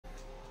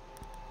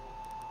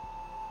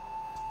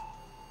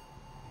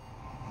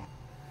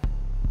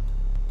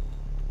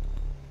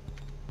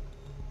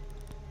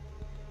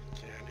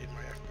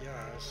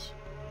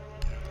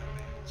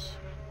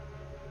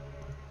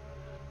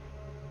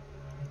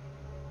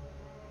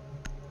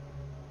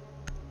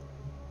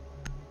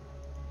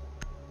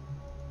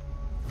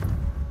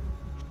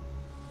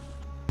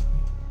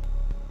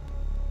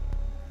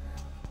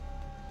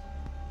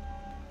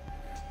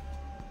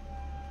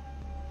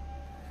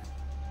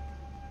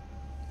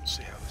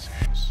see how this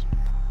goes.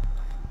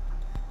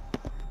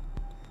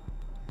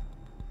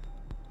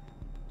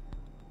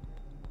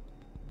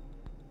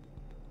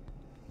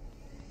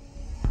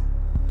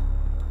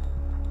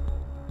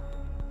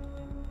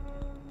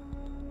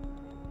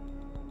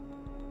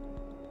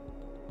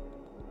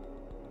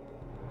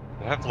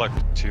 They have like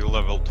 2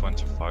 level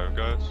 25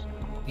 guys.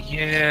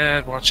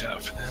 Yeah, watch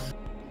out for them.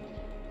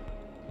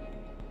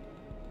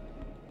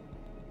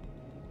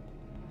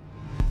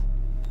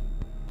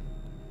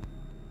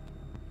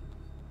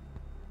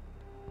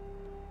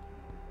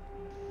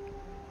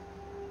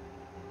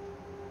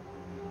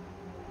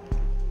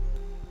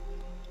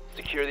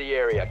 Secure the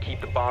area.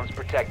 Keep the bombs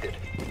protected.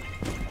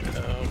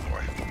 Oh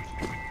boy.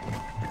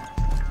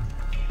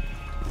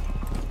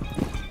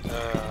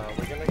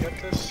 We're gonna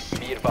get this?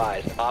 Be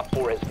advised, Op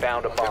 4 has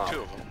found a I'll bomb. get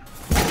 2 of them.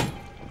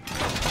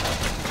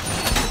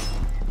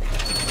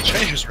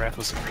 Stranger's Wrath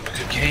was a really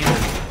good game.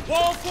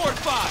 Wall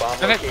fortified! Bomb I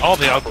think location all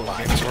the other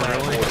compromised. games were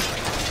really.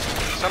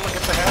 Someone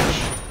get the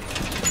hatch.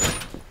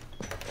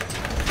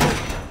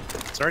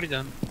 It's already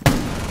done.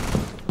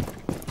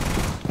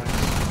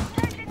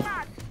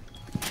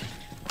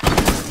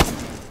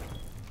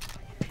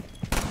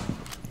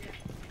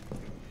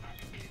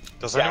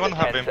 Does Down anyone to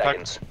have 10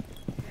 impact?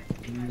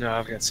 No,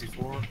 I've got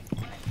C4.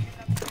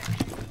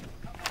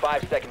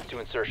 5 seconds to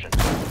insertion.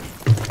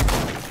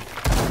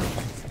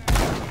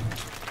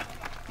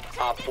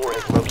 Op 4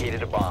 has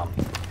located a bomb.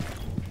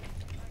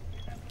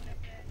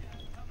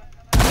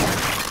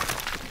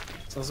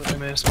 Sounds like we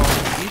made a small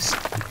piece.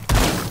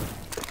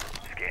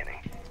 Scanning.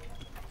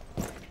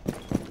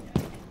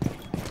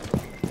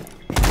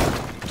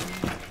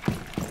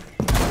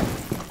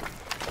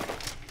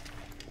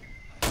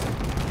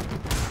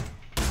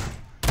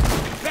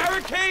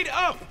 Barricade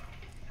up!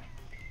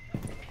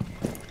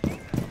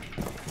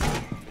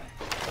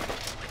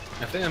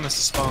 I think I must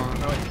have spawned.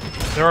 Oh,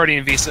 wait. They're already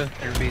in Visa.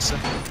 They're in Visa.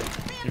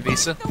 In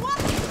Visa.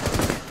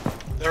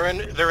 They're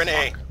in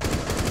A.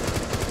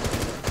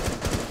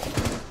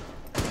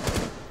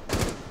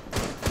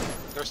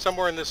 They're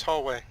somewhere in this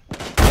hallway.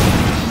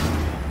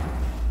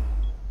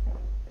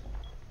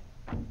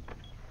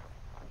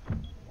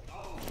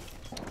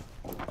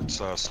 It's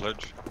a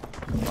sledge.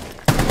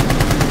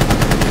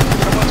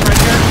 Someone's right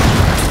here.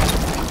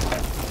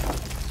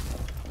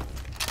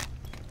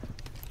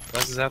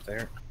 Buzz is out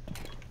there.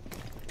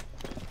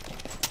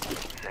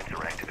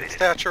 Sensor activated.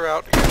 Thatcher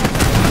out.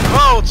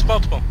 Oh, it's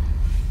multiple.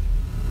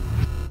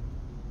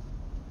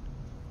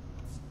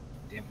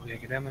 Damn, we gotta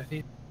get down my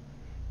feet.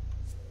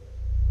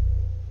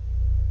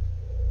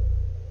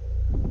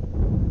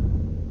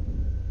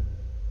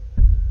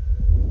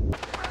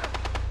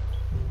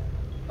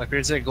 Like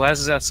Beard said, Glass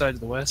is outside to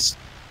the west.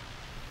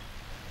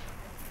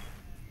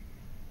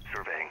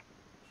 Surveying.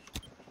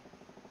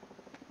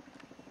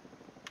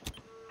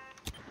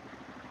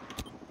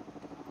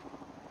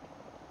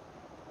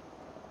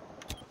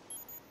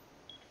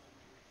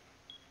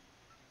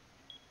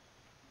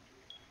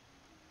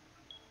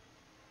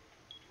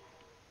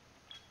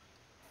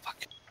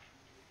 Fuck.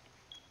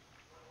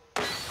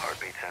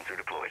 Heartbeat sensor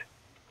deployed.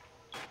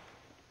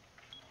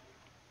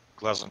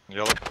 Glass and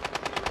yellow.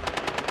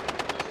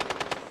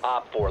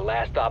 Op 4,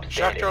 last stop Shock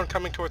standing. drone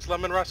coming towards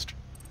Lemon Rust.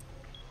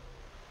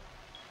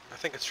 I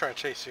think it's trying to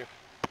chase you.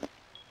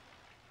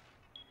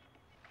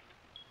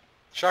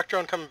 Shock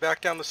drone coming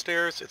back down the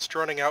stairs. It's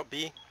droning out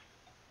B.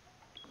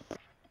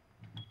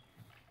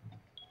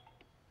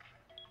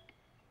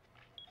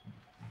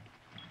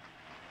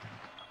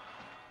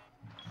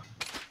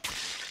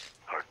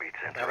 Heartbeat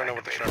sensor I don't know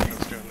what the shock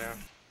drone's doing now.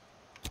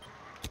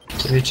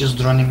 We're just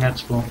droning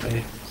at bomb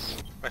A.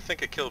 I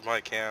think it killed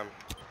my cam.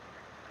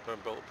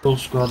 But bullet- Full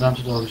squad down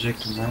to the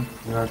objective, man.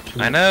 There are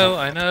 2. I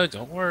know,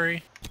 don't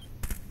worry.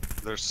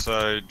 There's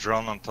a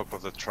drone on top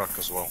of the truck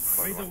as well.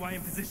 by the Razor way. wire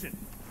in position.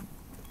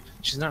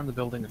 She's not in the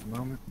building at the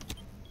moment.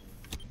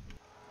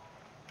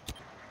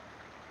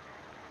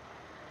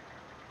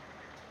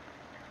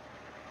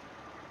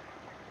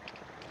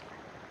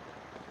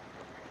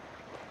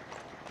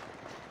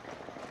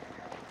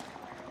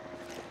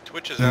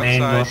 Twitch is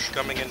Main outside,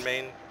 door. coming in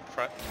main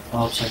front.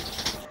 Outside.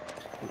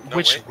 No,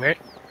 Which, wait. where?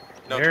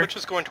 No, Where? Twitch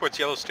is going towards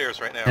yellow stairs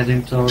right now.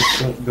 Heading towards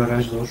the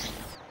garage door.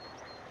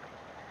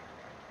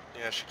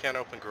 Yeah, she can't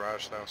open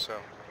garage though, so.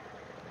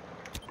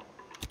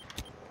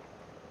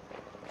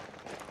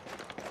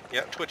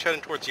 Yeah, Twitch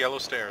heading towards yellow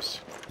stairs.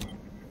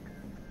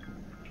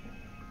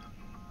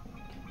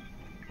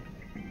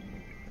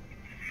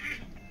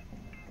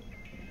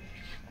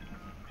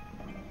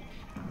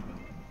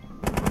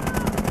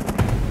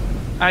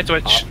 Hi,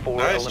 Twitch. Op 4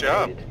 Nice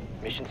job.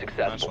 eliminated. Mission Nice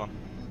successful. one.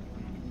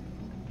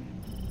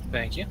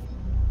 Thank you.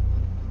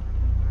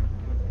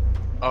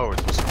 Oh,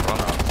 it was a run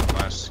out.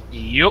 Nice.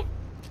 Yup.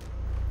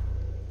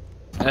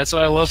 That's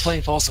why I love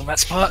playing false on that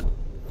spot.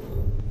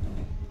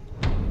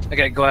 I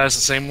got Glass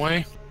the same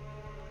way.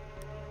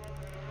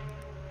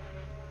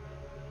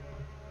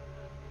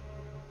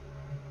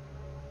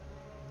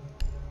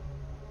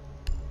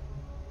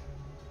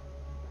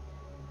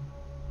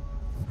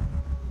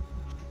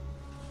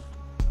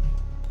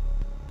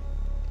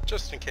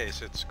 Just in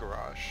case it's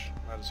garage,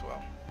 might as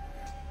well.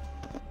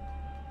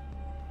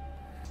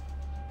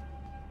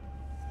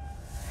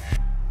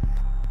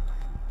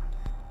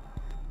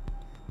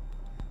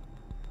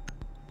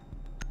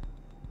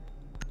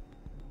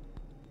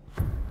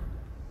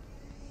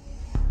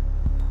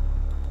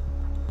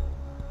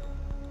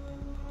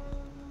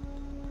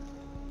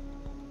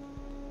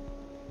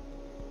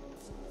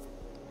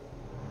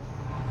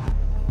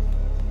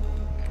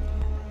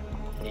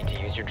 Need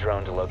to use your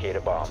drone to locate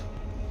a bomb.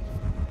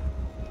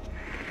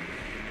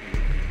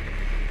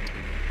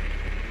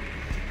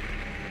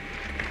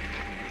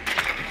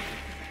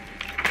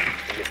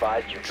 Be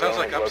advised your drone Sounds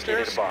like has located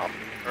upstairs? a bomb.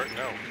 Or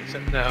no, is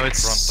it No,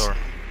 it's Front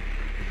door.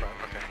 front?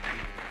 Okay.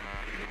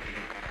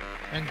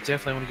 I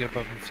definitely want to get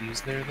above and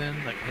fuse there then.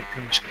 Like hit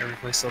pretty much every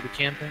place I'll be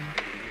camping.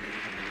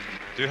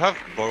 Do you have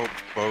both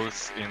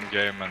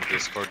in-game and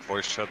Discord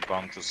voice chat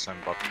bound to the same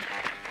button?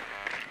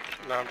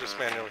 No, I'm just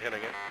manually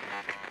hitting it.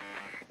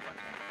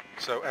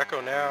 So echo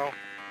now,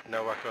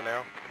 no echo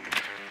now.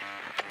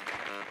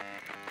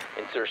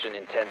 Insertion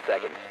in 10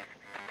 seconds.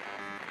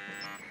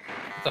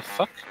 What the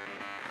fuck?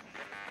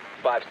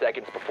 5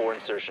 seconds before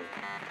insertion.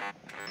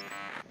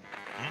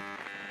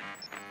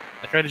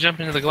 I tried to jump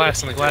into the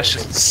glass and the glass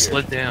just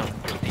slid down.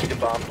 Proceed to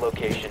bomb's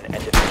location and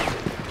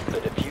defuse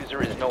it. The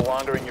diffuser is no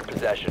longer in your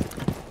possession.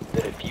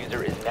 The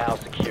diffuser is now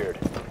secured.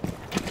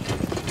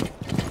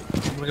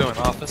 I'm gonna go in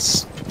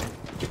office.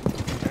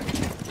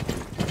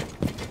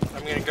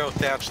 I'm gonna go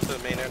thatch the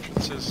main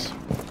entrances.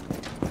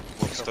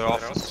 What's the Hopefully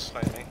they don't office?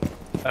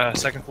 snipe me.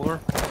 Second floor.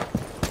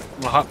 I'm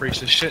gonna hot breach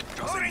this shit.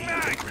 Oh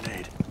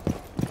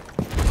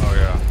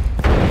yeah.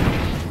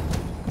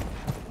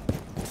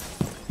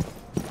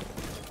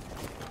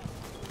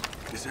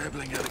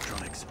 Disabling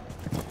electronics.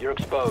 You're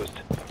exposed.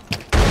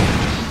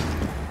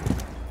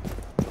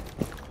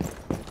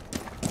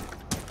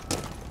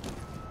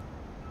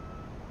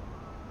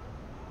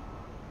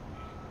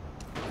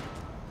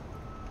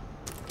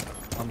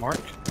 On mark.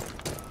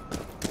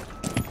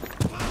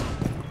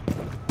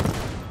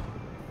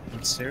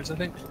 Downstairs, I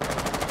think.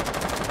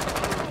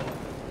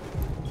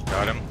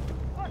 Got him.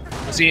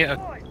 Is he?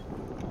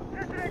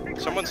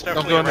 Someone's Don't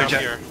definitely go in there, around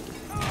Jack. here.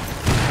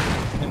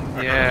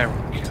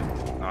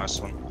 Yeah. Nice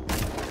one.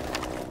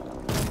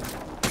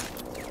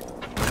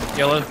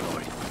 Yellow.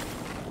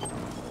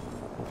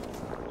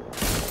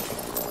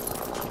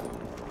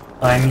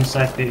 I'm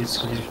inside the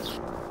clear.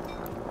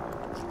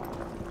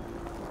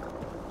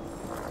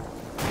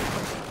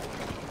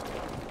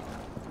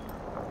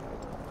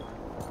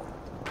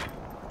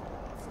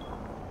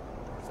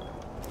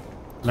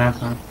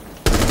 Lantern.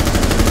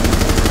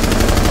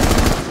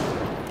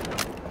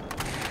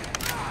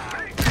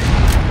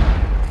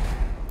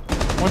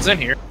 One's in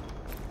here.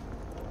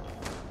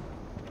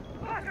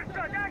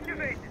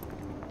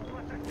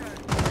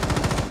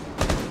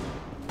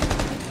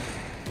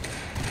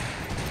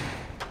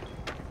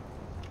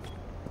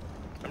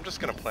 I'm just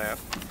gonna plant.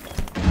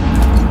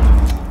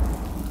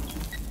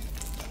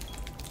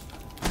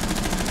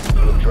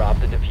 You have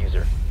dropped the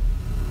diffuser.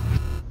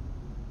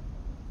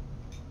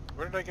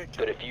 Where did I get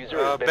The killed? diffuser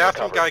has been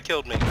Bathroom recovered. guy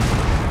killed me.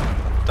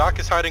 Doc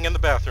is hiding in the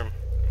bathroom.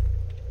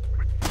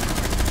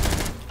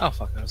 Oh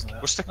fuck, that was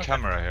that. What's the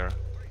camera here?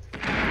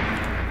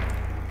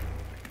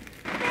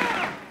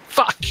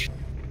 Fuck!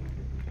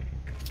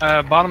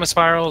 Bottom of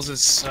spirals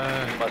is, You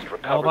must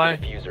recover alibi.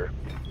 the diffuser.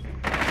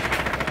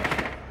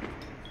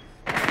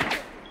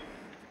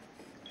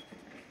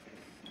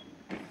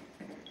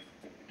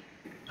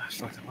 I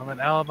fucked up on that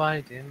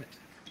alibi, damn it.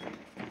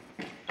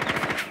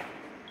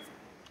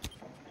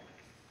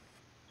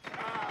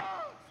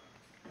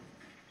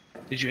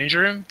 Did you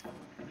injure him?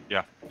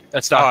 Yeah.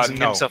 That's Doc. He's no,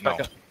 getting himself back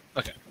no. up.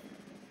 Okay.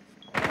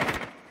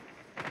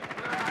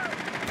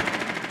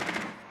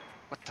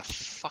 What the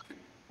fuck?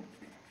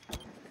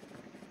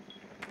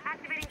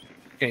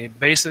 Okay,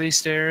 base of these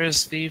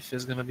stairs, thief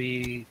is gonna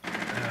be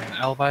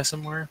alibi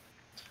somewhere.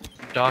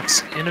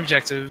 Doc's in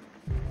objective.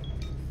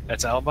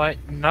 That's alibi.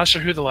 Not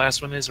sure who the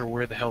last one is or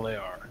where the hell they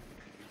are.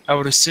 I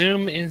would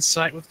assume in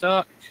sight with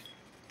Doc.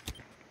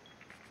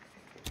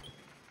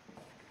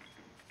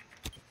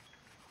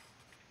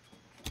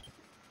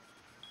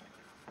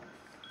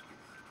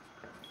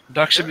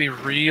 Doc should be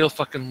real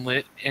fucking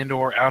lit and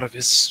or out of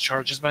his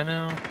charges by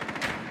now.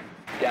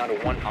 Down to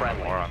one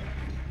friendly. Moron.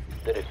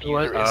 The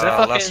What? diffuser Is is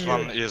that Last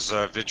fucking- one is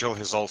Vigil.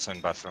 He's also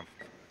in bathroom.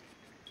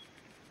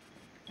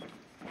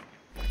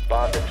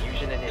 bomb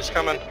diffusion He's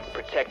coming. initiated.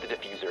 Protect the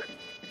diffuser.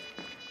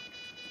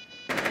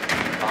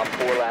 Op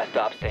 4 last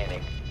stop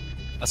standing.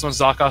 That's one's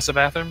Doc off the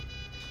bathroom.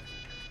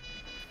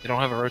 They don't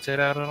have a rotate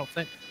out, I don't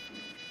think.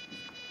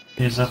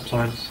 He's up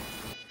twice.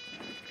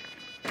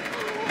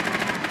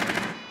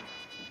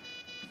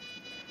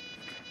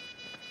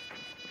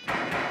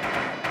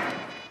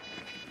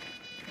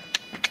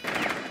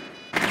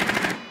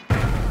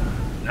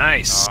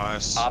 Nice.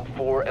 Nice. Op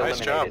 4 Nice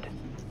job. eliminated.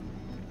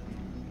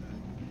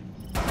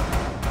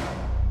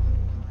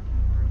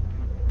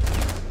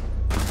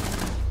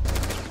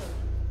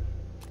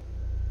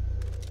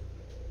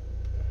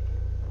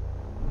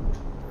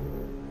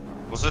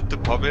 Was Was it the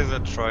puppy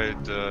that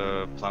tried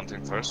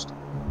planting first?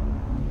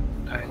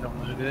 I don't know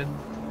who did.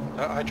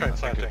 I tried I think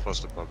planting. it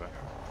was the puppy.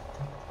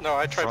 No,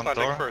 I tried Front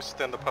planting door? first,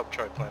 then the pup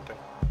tried planting.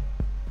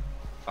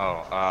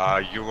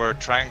 Oh, you were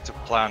trying to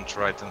plant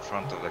right in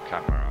front of the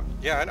camera.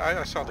 Yeah,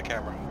 I saw the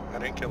camera. I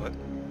didn't kill it.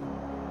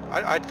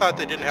 I thought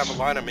they didn't have a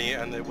line on me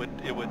and it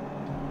would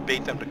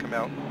bait them to come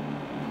out.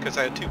 Because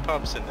I had 2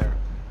 pups in there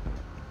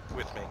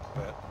with me,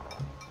 but...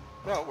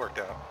 Well, it worked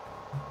out.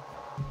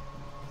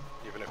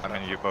 Even if I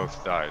not. mean, you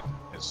both died,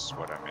 is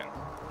what I mean.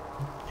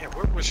 Yeah,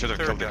 where You was should the have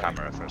third killed the guy?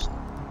 camera first.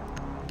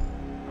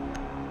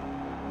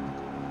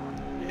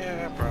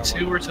 Yeah, probably.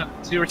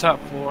 Two were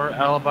top floor.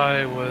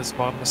 Alibi was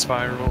bottom of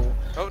spiral.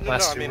 Oh, no,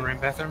 Last no, I two mean, were in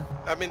bathroom.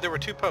 I mean, there were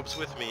 2 pups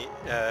with me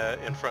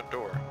in front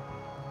door.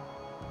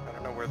 I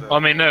don't know where the... Well, I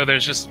mean, no,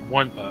 there's just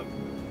one pub.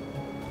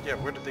 Yeah,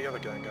 where did the other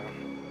guy go?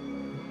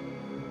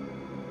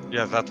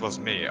 Yeah, that was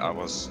me. I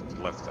was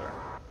left there.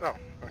 Oh,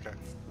 okay.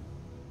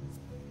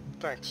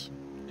 Thanks.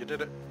 You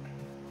did it.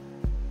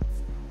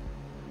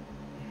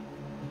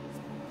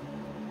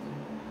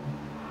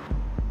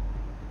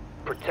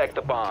 Protect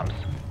the bombs.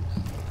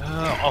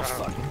 Oh,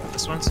 fuck.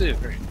 This one too.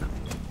 Great.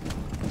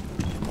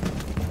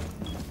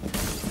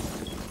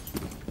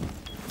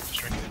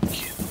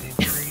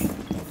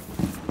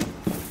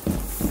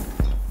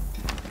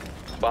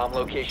 Bomb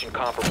location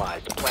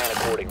compromised. Plan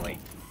accordingly.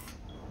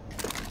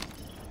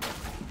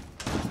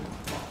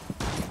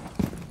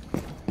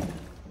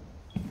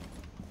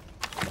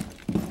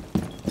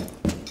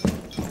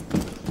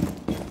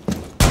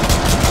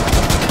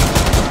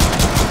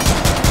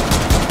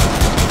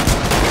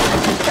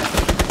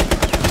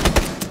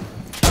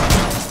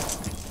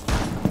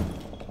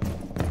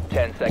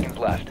 Seconds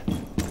left.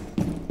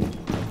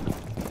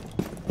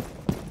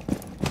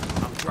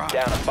 I'm dry.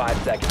 Down to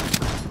 5 seconds.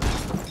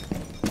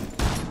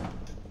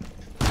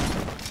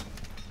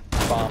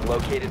 Bomb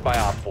located by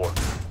Op 4.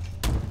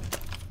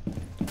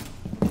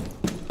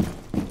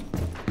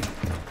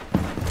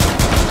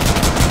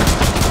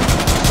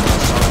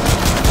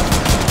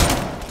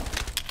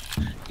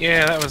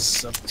 Yeah, that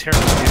was a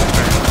terrible idea to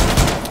try to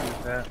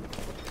do that.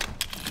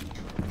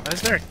 Why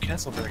is there a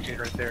castle barricade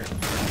right there?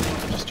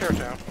 Just tear it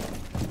down.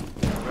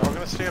 Are we all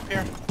gonna stay up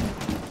here?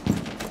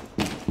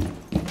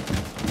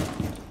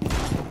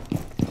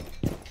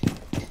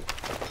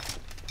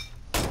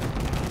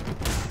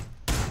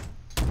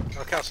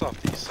 I'll cast off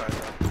the east side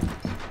then.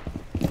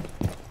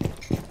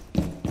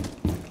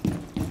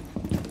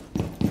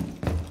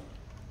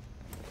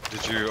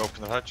 Did you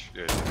open the hatch?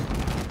 Yeah.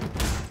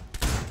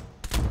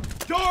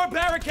 Door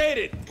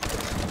barricaded!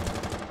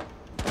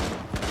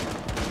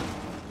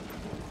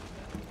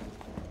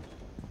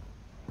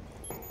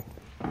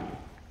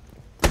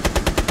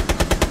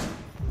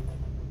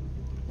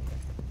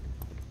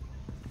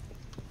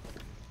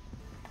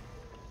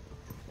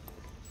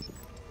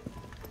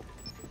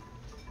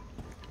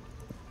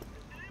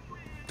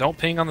 Don't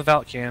ping on the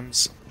vault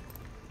cams.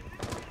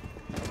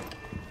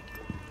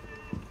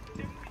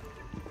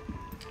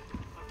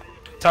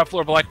 Top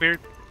floor, Blackbeard.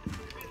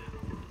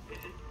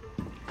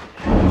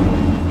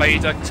 Bayou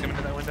Duck is coming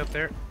to that window up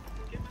there.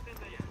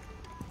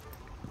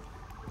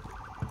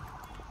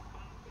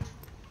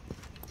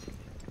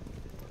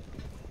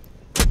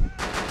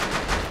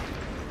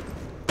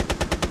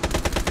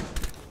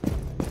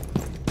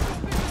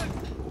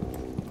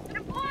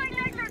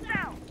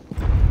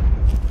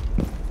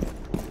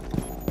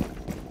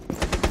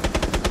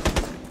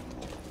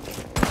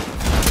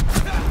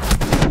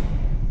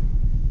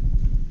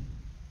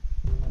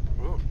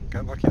 Ooh,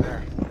 got lucky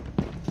there.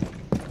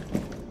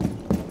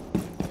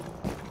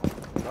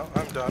 Well,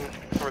 I'm done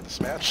for this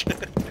match.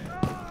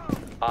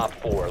 Op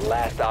 4,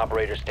 last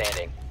operator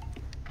standing.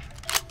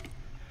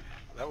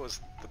 That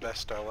was the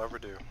best I'll ever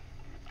do.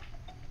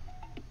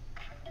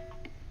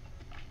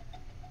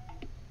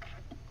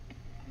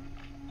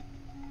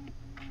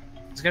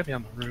 He's gotta be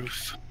on the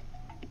roof.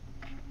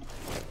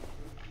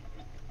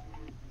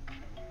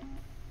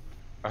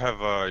 I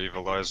have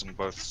evil eyes on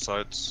both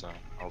sides, so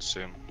I'll see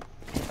him.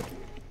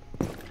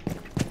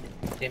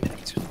 Damn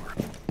it, too far.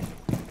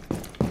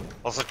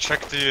 Also,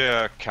 check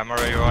the camera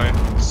UI.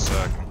 It's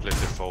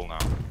completely full now.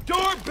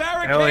 Door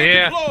barricade Hell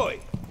yeah. deployed!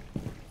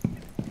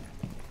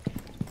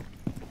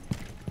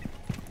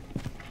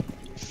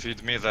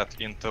 Feed me that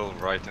intel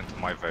right into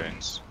my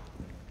veins.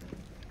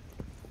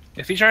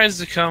 If he tries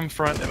to come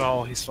front at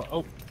all, he's fine.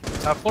 Oh,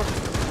 top floor.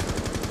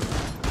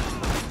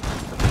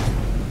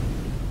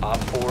 Op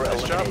 4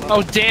 Nice job, eliminated.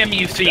 Oh, damn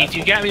you, thief.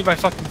 You got me by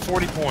fucking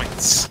 40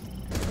 points.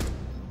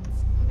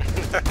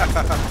 Look at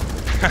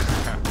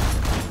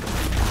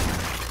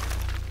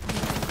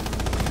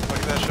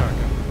that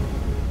shotgun.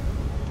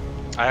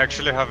 I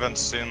actually haven't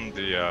seen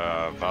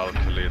the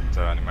Valkyrie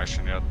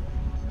animation yet.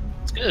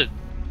 It's good.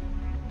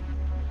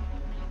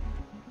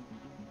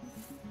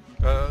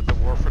 The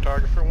war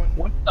photographer one?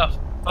 What the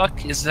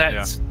fuck is that?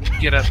 Yeah.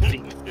 Get up,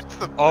 thief. It's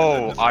the-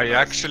 Oh, it's I the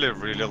best. actually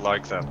really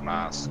like that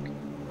mask.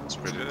 It's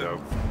pretty Good.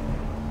 dope.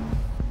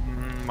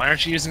 Why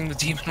aren't you using the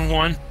demon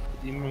one?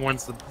 The demon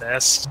one's the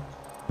best.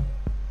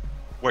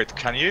 Wait,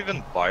 can you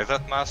even buy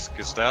that mask?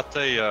 Is that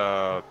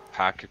a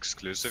pack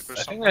exclusive or I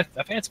something?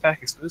 think it's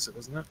pack exclusive,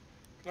 isn't it?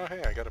 Oh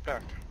hey, I got a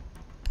pack.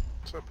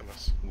 Let's open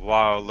this.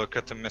 Wow, look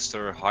at the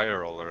Mr. High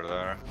Roller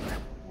there.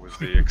 With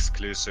the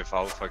exclusive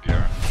alpha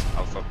gear.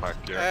 Alpha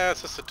pack gear.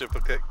 It's just a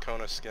duplicate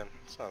Kona skin.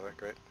 It's not that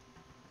great.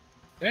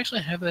 Do I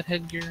actually have that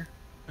headgear?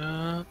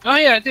 Oh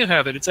yeah, I do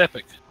have it. It's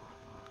epic.